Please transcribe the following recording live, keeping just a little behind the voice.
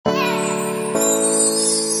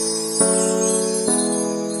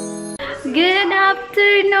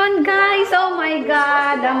afternoon, guys! Oh my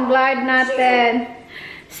God! Ang blurred natin.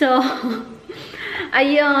 So,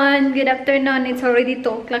 ayun. Good afternoon. It's already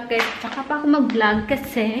 2 o'clock, guys. Tsaka pa ako mag-vlog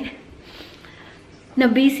kasi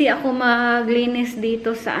na-busy ako maglinis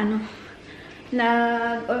dito sa ano.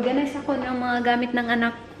 Nag-organize ako ng mga gamit ng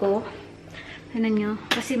anak ko. Ano nyo?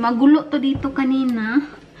 Kasi magulo to dito kanina.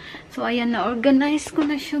 So, ayan. Na-organize ko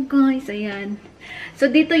na siya, guys. Ayan. So,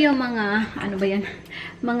 dito yung mga, ano ba yan?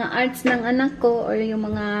 Mga arts ng anak ko or yung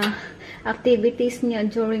mga activities niya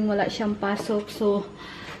during wala siyang pasok. So,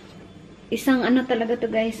 isang ano talaga to,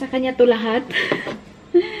 guys. Sa kanya to lahat.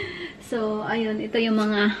 So, ayun. Ito yung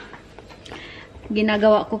mga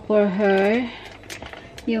ginagawa ko for her.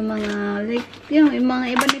 Yung mga, like, yung mga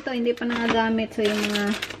iba nito, hindi pa nagagamit. So, yung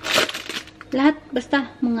mga, lahat, basta,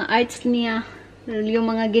 mga arts niya. Yung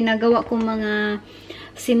mga ginagawa ko, mga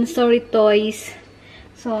sensory toys.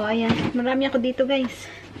 So, ayan. Marami ako dito, guys.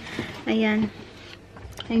 Ayan.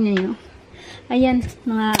 Ayan nyo. Ayan.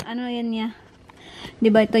 Mga, ano yan niya.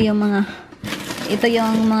 Diba, ito yung mga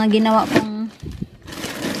ginawa kong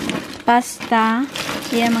pasta.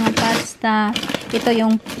 Ayan, mga pasta. Ito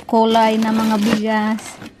yung kulay na mga bigas.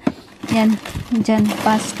 Ayan. Diyan,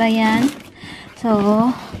 pasta yan.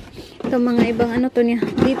 So, ito mga ibang ano to niya.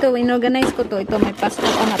 Dito, inorganize ko to. Ito, may pasta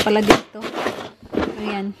pa nga pala dito.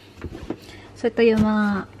 Ayan. So, ito yung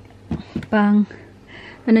mga pang,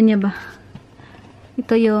 ano niya ba?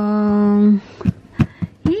 Ito yung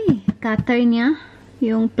cutter niya.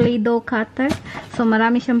 Yung Play-Doh cutter. So,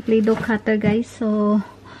 marami siyang Play-Doh cutter, guys. So,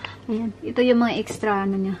 ayan. Ito yung mga extra,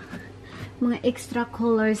 ano niya. Mga extra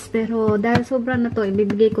colors. Pero, dahil sobra na to,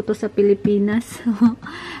 ibibigay ko to sa Pilipinas. So,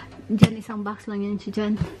 dyan, isang box lang yan siya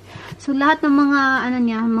dyan. So, lahat ng mga, ano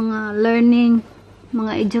niya, mga learning,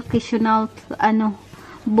 mga educational, ano,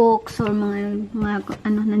 books or mga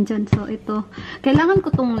ano nandyan. So, ito. Kailangan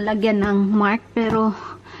ko itong lagyan ng mark pero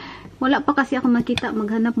wala pa kasi ako makita.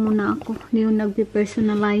 Maghanap muna ako. Yung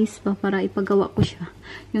nagpe-personalize pa para ipagawa ko siya.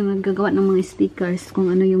 Yung naggagawa ng mga stickers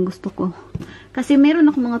kung ano yung gusto ko. Kasi meron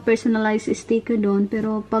ako mga personalized sticker doon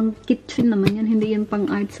pero pang kitchen naman yan. Hindi yan pang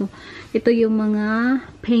art. So, ito yung mga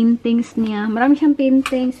paintings niya. Marami siyang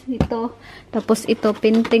paintings. Ito. Tapos ito,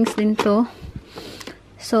 paintings din to.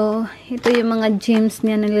 So, ito yung mga gems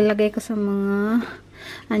niya nilalagay ko sa mga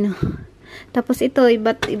ano. Tapos ito,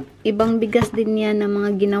 ibang bigas din niya na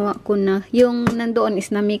mga ginawa ko na. Yung nandoon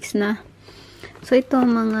is na mix na. So, ito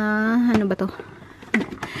mga, ano ba to?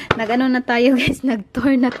 Nag-ano na tayo, guys.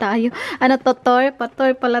 Nag-tour na tayo. Ano to, tour?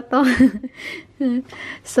 Pa-tour pala to.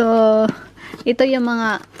 So, ito yung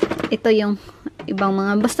ibang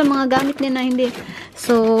mga, basta mga gamit niya na hindi.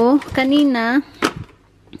 So, kanina,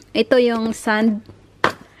 ito yung sand.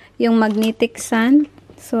 Yung magnetic sand.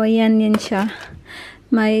 So, ayan yan siya.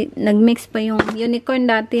 May, nagmix pa yung unicorn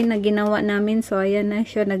dati na ginawa namin. So, ayan na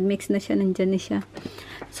siya. Nagmix na siya. Nandyan na siya.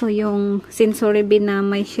 So, yung sensory bin na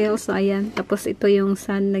may shell. So, ayan. Tapos, ito yung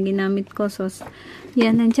sand na ginamit ko. So,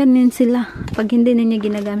 yan. Nandyan din sila. Pag hindi na niya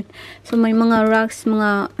ginagamit. So, may mga rocks.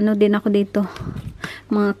 Mga, ano din ako dito.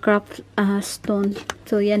 Mga craft stone.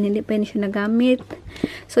 So, yan. Hindi pa yun siya nagamit.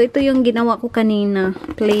 So, ito yung ginawa ko kanina.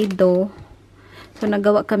 Play-Doh. So,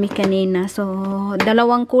 nagawa kami kanina. So,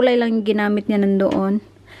 dalawang kulay lang yung ginamit niya nandoon.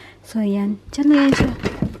 So, ayan. Diyan na yan siya.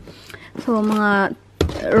 So, mga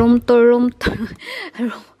room tour.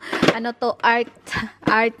 Ano to? Art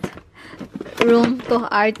room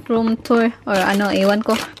tour. Or ano, ewan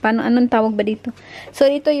ko. Anong tawag ba dito? So,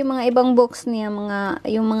 dito yung mga ibang books niya.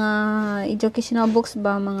 Yung mga educational books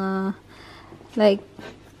ba? Mga, like,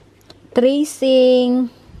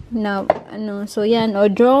 tracing, na, ano, so, yan.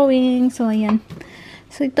 Or drawing. So, ayan.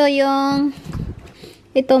 So, ito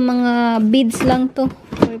mga beads lang to.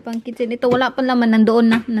 Or pang kitchen. Ito, wala pa naman.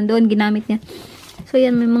 Nandoon ginamit niya. So,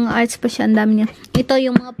 yan. May mga arts pa siya. Ang dami niya. Ito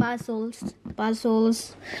yung mga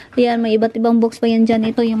puzzles. Ayan, may iba't ibang box pa yan dyan.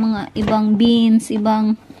 Ito yung mga ibang beans,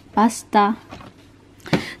 ibang pasta.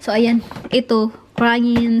 So, ayan. Ito,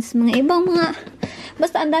 crayons. Mga ibang mga,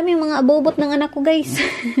 basta ang dami mga abobot ng anak ko, guys.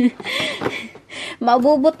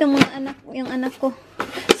 Maabobot yung mga anak ko.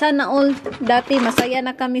 Sana all, dati masaya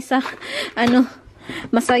na kami sa, ano,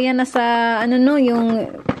 masaya na sa, ano no, yung,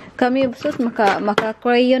 kami, sus,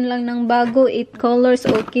 maka-crayon lang ng bago, 8 colors,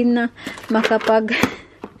 okay na,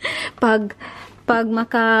 pag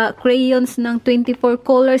maka-crayons ng 24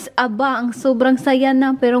 colors, aba, ang sobrang saya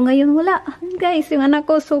na, pero ngayon wala, guys, yung anak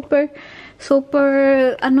ko, super,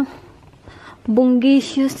 ano,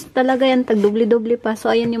 bunggisius talaga yan, tag-dubli-dubli pa, so,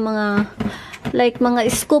 ayan yung mga, like mga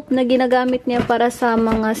scoop na ginagamit niya para sa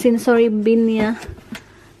mga sensory bin niya.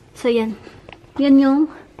 So, yan. Yan yung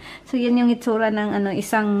itsura ng ano,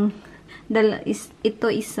 ito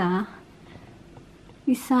isa.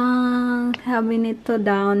 isang cabinet to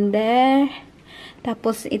down there.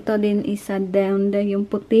 Tapos, ito din isa down there, yung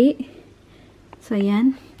puti. So,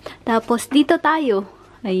 ayan. Tapos, dito tayo.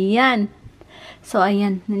 Ayan. So,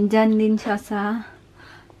 ayan. Nandyan din siya sa,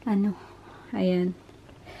 ano, ayan.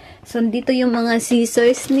 So, dito yung mga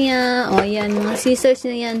scissors niya. O, ayan. Mga scissors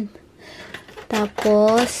niya yan.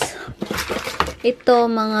 Tapos, ito,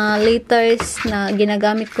 mga letters na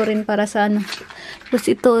ginagamit ko rin para sa, ano. Tapos,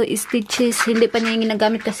 ito, stitches. Hindi pa niya yung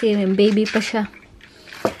ginagamit kasi baby pa siya.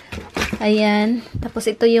 Ayan. Tapos,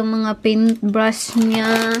 ito yung mga paint brush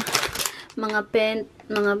niya. Mga paint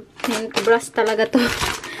brush talaga to.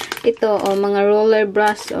 Ito, o, mga roller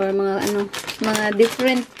brush or mga, ano, mga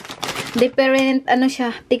different, ano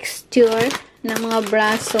siya, texture na mga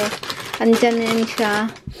brush. So, andyan yan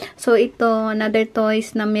siya. So, ito, another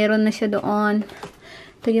toys na meron na siya doon.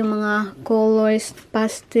 Ito yung mga colors,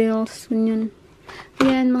 pastels, yun.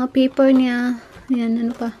 Ayan, mga paper niya. Ayan,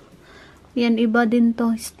 ano pa. Ayan, iba din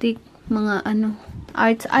to, stick. Mga, ano,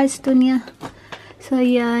 arts to niya. So,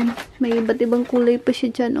 ayan. May iba't ibang kulay pa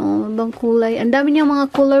siya dyan. Oh, ibang kulay. Ang dami niyang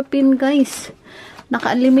mga color pin, guys.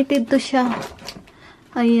 Naka-unlimited to siya.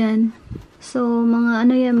 Ayan. So, mga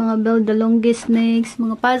ano yan, mga build the longest snakes,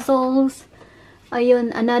 mga puzzles.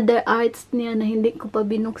 Ayun, another arts niya na hindi ko pa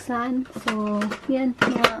binuksan. So, yan.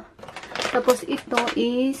 Mga. Tapos, ito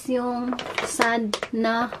is yung sand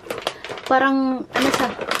na parang, ano siya,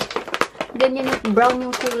 ganyan yung brown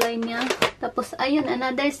yung kulay niya. Tapos, ayun,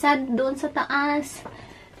 another sand doon sa taas.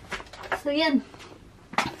 So, yan.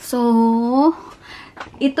 So,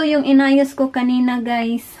 ito yung inayos ko kanina,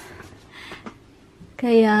 guys.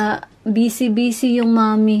 Kaya, busy yung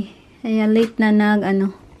mami. Kaya, late na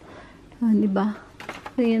ano. Diba?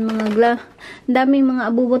 So, yan, daming mga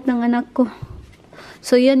abubot ng anak ko.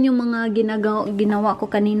 So, yan yung mga ginawa ko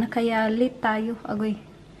kanina. Kaya, late tayo. Agoy,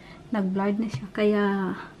 nag-blurred na siya. Kaya,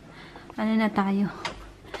 ano na tayo.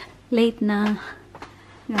 Late na.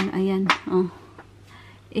 Yan, ayan. Oh.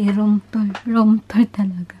 Room tour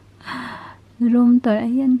talaga. Room tour.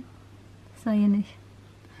 Ayan. So, ayan na siya.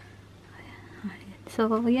 Ayan. So,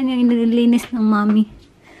 ayan yung nililinis ng mami.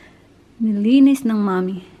 Nilinis ng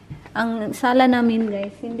mami. Ang sala namin,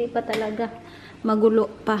 guys, hindi pa talaga magulo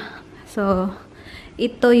pa. So,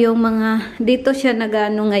 ito yung mga, dito siya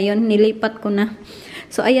nagano ngayon. Nilipat ko na.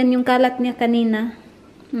 So, ayan yung kalat niya kanina.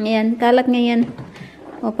 Ayan, kalat niya yan.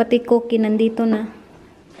 O, pati cookie, nandito na.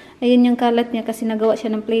 Ayan yung kalat niya kasi nagawa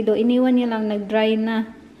siya ng Play-Doh. Iniwan niya lang, nag-dry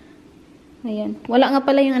na. Ayan. Wala nga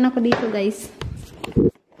pala yung anak ko dito, guys.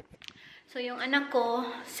 So, yung anak ko,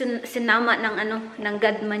 sinama ng, ng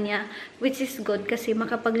gadma niya. Which is good kasi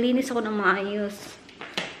makapaglinis ako ng maayos.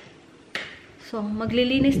 So,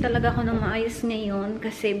 maglilinis talaga ako ng maayos ngayon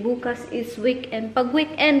kasi bukas is weekend. Pag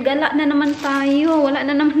weekend, gala na naman tayo. Wala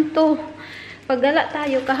na naman to. Paggala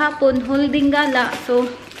tayo kahapon, holding gala. So,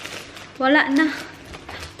 wala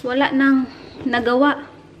nang nagawa.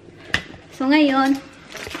 So, ngayon,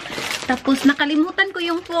 tapos nakalimutan ko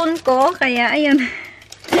yung phone ko. Kaya, ayun.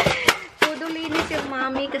 Todo linis yung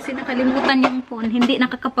mami kasi nakalimutan yung phone. Hindi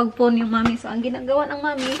nakakapag-phone yung mami. So, ang ginagawa ng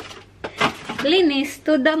mami, linis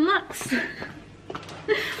to the max.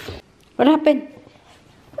 What happened?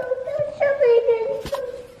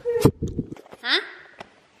 Ha?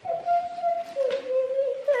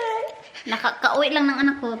 Nakakauwi lang ng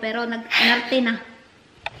anak ko, pero nag-inarte na.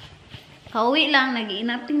 Kauwi lang,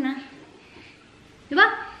 nag-iinarte na. Diba?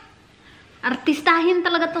 Artistahin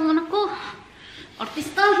talaga tong anak ko.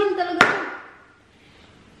 Artistahin talaga to.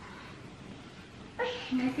 Ay,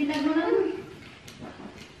 may pinag mo na lang.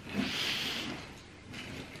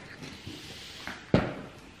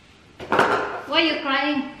 Why are you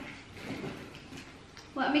crying?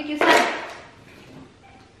 What make you sad?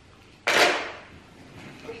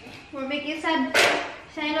 What make you sad?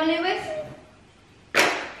 Shiloh Lewis?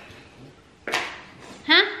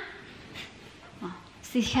 Huh? Oh,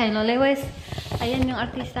 si Shiloh Lewis. Ayan yung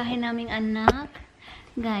artistahin naming anak.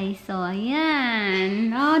 Guys, so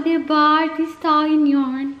ayan. Oh, diba? Artistahin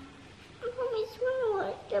yun. Mommy, I want to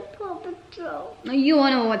watch the Paw Patrol. Oh, you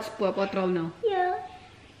wanna watch Paw Patrol now? Yeah.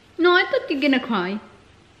 No, I thought you're gonna cry.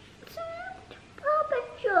 Paw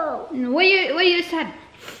Patrol. No, why you sad?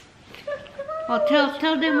 Oh,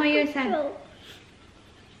 tell them why you're sad.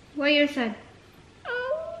 Why you're sad?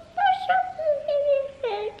 There's something in his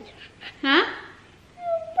head. Huh?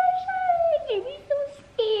 There's something that made me so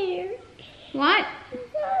scared. What?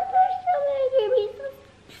 There's something that made me so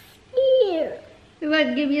scared.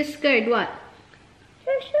 What give you scared? What?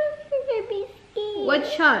 There's something that made me scared. What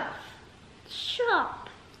sharp? Sharp.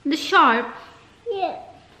 The sharp? Yeah.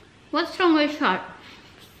 What's wrong with sharp?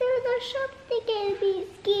 So there's something that made me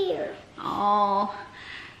scared. Oh,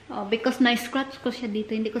 Oh, because na-scratch ko siya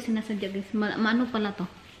dito. Hindi ko sinasadya guys. Maano pala to?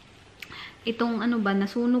 Itong ano ba,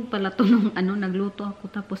 nasunog pala to nung ano, nagluto ako.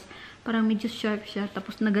 Tapos parang medyo sharp siya.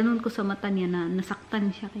 Tapos naganon ko sa mata niya na nasaktan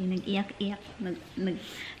siya. Kaya nag-iyak-iyak.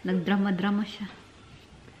 Nagdrama-drama siya.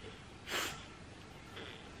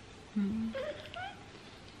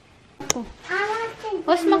 Oh.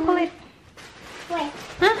 What's makulit? Wait.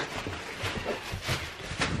 Ha?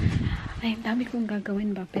 Ay, dami kong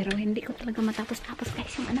gagawin ba? Pero hindi ko talaga matapos-tapos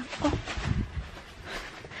guys yung anak ko.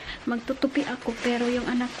 Magtutupi ako pero yung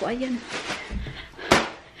anak ko, ayan.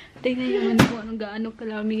 Tingnan yung ano ko, anong gaano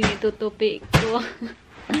kalamig yung itutupi ko.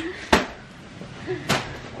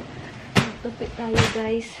 Magtupi tayo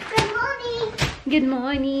guys. Good morning. Good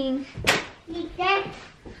morning. We just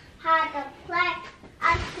had a play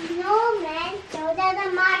a snowman so that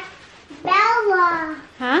my Bella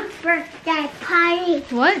Huh? birthday party.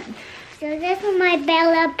 What? So this is my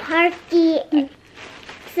Bella party.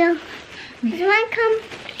 So you want to come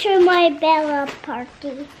to my Bella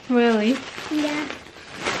party? Really? Yeah.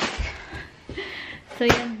 So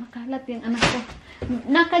yan, makalat yung anak ko.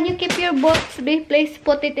 Now, can you keep your box, babe? Please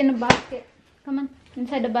put it in a basket. Come on,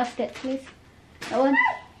 inside the basket, please. That one.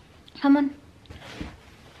 Come on.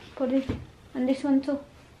 Put it. And this one too.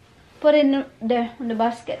 Put it in there, on the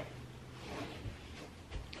basket.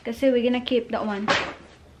 Kasi we're gonna keep that one.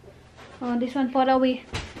 Oh, this one, put away.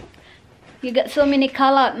 You got so many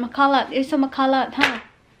makalat. You're so makalat, huh?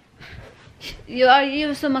 You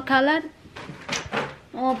so makalat?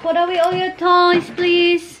 Oh, put away all your toys,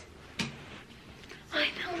 please. I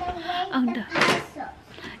know.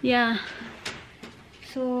 Yeah.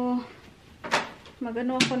 So,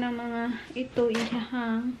 magano ako ng mga ito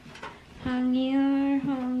ihang. Hanger.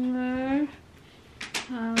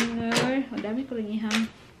 O, dami ko rin ihang.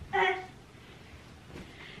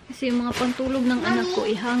 Kasi yung mga pantulog ng anak ko,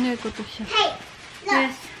 ihanger ko to siya. Hey, look.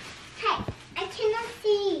 Yes. Hey, I cannot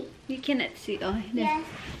see. You cannot see. Oh, there. Yes.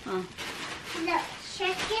 Oh. Look,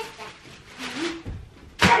 check it.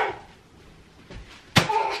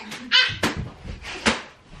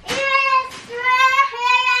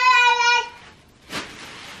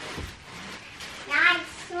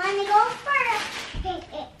 Nice. Wanna go first?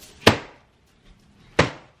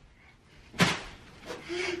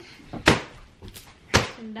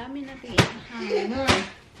 Ang dami natin ihanger.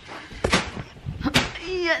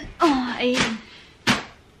 Ayan. Oh, ayan.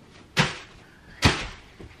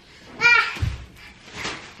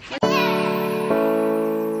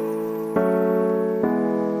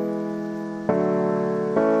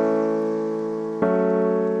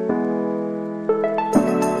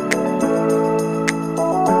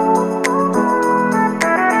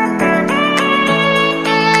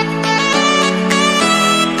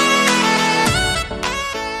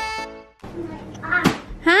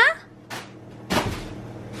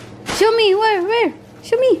 Show me, where?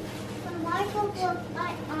 Show me.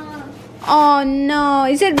 Oh no,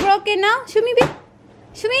 is it broken now? Show me, babe.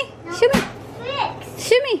 Show me. Fix.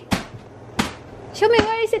 Show me,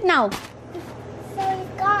 where is it now? So he's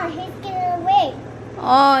gone. He's getting away.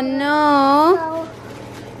 Oh no.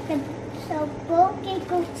 So Bo can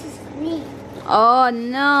go to sleep. Oh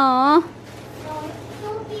no. So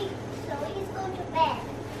he's going to bed.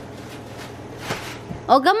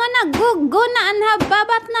 Oh, come on na. Go na and have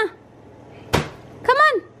babat na. Come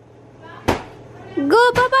on. Go,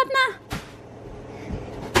 babat na.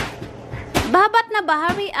 Babat na ba?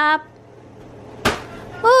 Hurry up.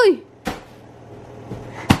 Uy.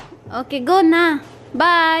 Okay, go na.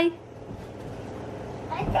 Bye.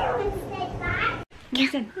 I think we say bye.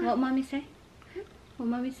 Listen, what mommy say? What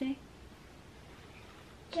mommy say?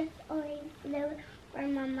 Just only little for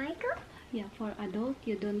my Michael. Yeah, for adult,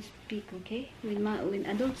 you don't speak, okay? When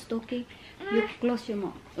adults talking, you close your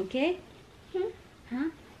mouth, okay? Huh?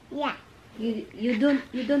 Yeah. You don't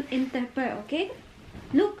interfere, okay?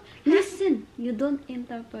 Look, listen. You don't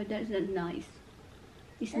interfere. That's not nice.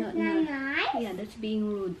 It's That's not not nice. nice? Yeah, that's being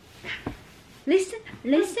rude. Listen.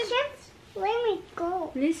 Just let me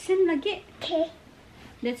go. Listen lagi. Okay.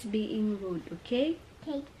 That's being rude, okay?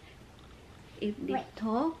 Okay. If they Wait.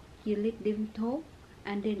 talk, you let them talk,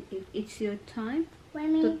 and then if it's your time Let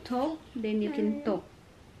me. to talk, then you can talk.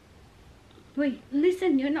 Wait,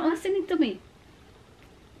 listen. You're not listening to me.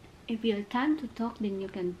 If your time to talk, then you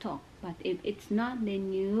can talk. But if it's not,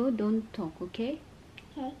 then you don't talk, okay?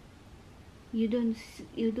 Okay. You don't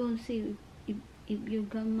say if your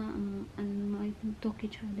grandma and my talk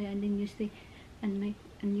each other, and then you say and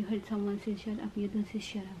you heard someone say shut up, you don't say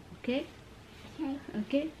shut up, okay? Okay.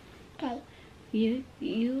 Okay? Okay. You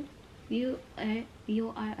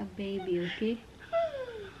are a baby, okay?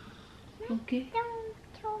 Okay? Don't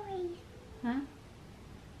toys. Huh?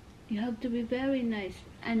 You have to be very nice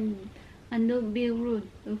and don't be rude,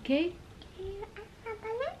 okay?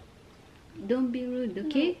 Don't be rude,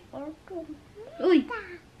 okay? Uy,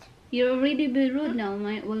 you're already be rude now.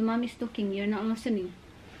 While mommy's talking, you're not listening.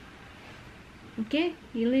 Okay?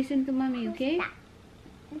 You listen to mommy, okay?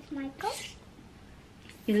 It's my goat.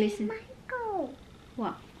 You listen. My goat.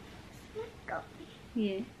 What? My goat.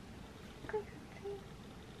 Yeah.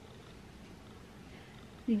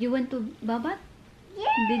 Did you want to babat? Yeah.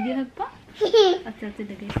 Did you have pa? Tell to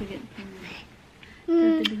the guys again.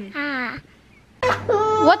 Tell to the guys.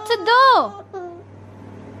 What to do?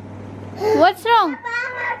 What's wrong?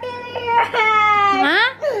 Huh?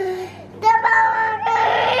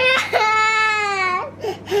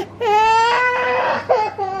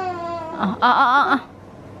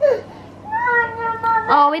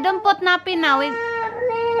 Oh, we don't put nappy now.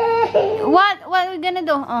 What are we gonna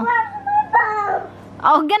do?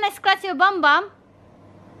 Oh, we're gonna scratch your bum bum.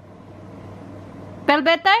 Feel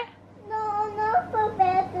better? No, not for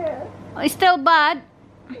better. Oh, it's still bad.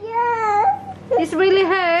 Yes. It's really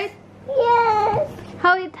hurt. Yes.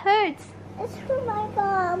 How it hurts? It's for my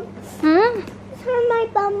bum. Hmm? It's for my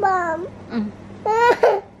bum bum. Mm.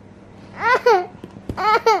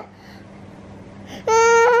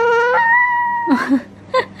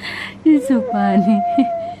 It's so funny.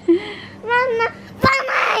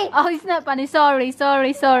 Funny. Oh, it's not funny. Sorry.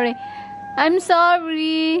 I'm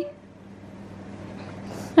sorry.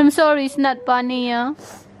 It's not funny, yeah.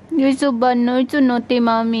 You're so bad, no? You're so naughty,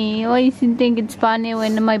 mommy. Why you think it's funny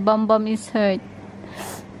when my bum bum is hurt?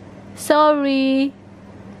 Sorry.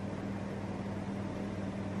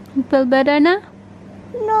 You feel better na?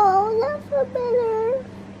 No, not for better.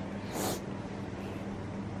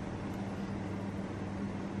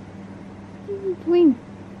 What are you doing?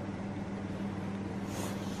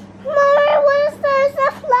 Mommy, there's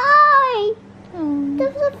a fly. Oh,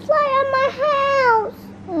 There's a fly on my house.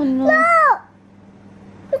 oh no. Look!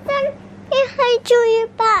 But then it hurt your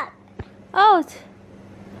back. Out.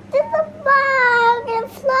 There's a bug and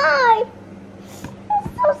fly. I'm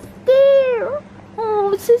so scared.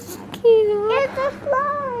 Oh, so cute. It's a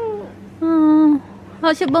fly. Oh,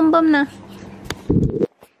 how's your bum bum na?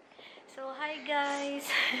 So, hi guys.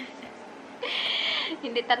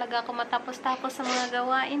 Hindi talaga ako matapos-tapos sa mga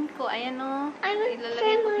gawain ko. Ayan o. I will Ilalagay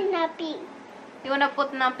put ko. my nappy. You wanna put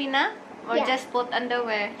nappy na? Or Yeah. just put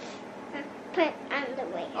underwear? Put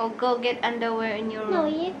underwear. Or go get underwear in your No,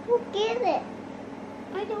 room? you go get it.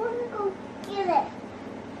 I don't want to go get it.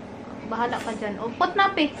 Bahala ka dyan. Oh, put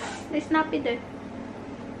nappy. There's nappy there.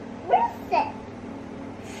 Where's it?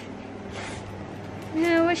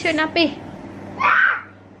 Yeah, where's your nappy? Ah!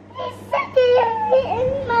 It's sitting in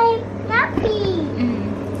my nappy. Mm.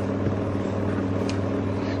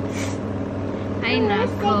 Ay,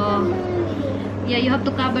 nako. Yeah, you have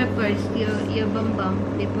to cover first your bum bum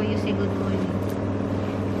before you say good morning.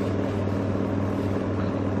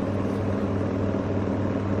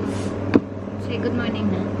 Say good morning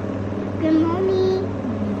na. Good morning.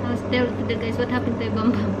 How's tell to the guys what happened to your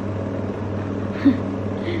bum bum?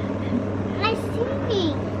 I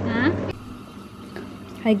see. Ha?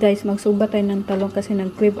 Hi guys, magsubat tayo ng talong kasi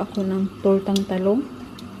nag-crave ako ng tortang talong.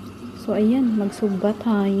 So ayan, magsubat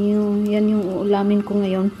tayo. Yan yung uulamin ko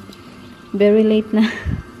ngayon. Very late na.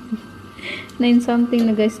 9 something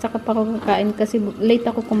na guys, saka pa ako kakain kasi late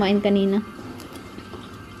ako kumain kanina.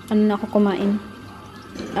 Ano na ako kumain?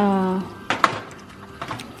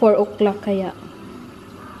 4 o'clock kaya.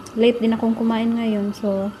 Late din akong kumain ngayon.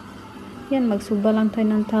 So, yan, magsuba lang tayo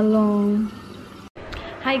ng talong.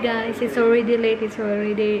 Hi guys, it's already late. It's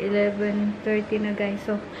already 11:30 na guys.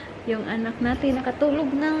 So, yung anak natin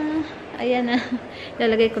nakatulog na. Ayan na.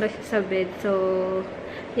 Lalagay ko na siya sa bed. So,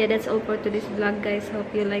 yeah, that's all for today's vlog guys.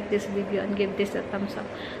 Hope you like this video and give this a thumbs up.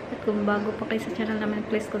 At kung bago pa kayo sa channel namin,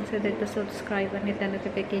 please consider to subscribe and hit the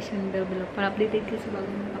notification bell below para updated kayo sa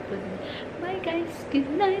bagong upload. Bye guys! Good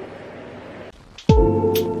night!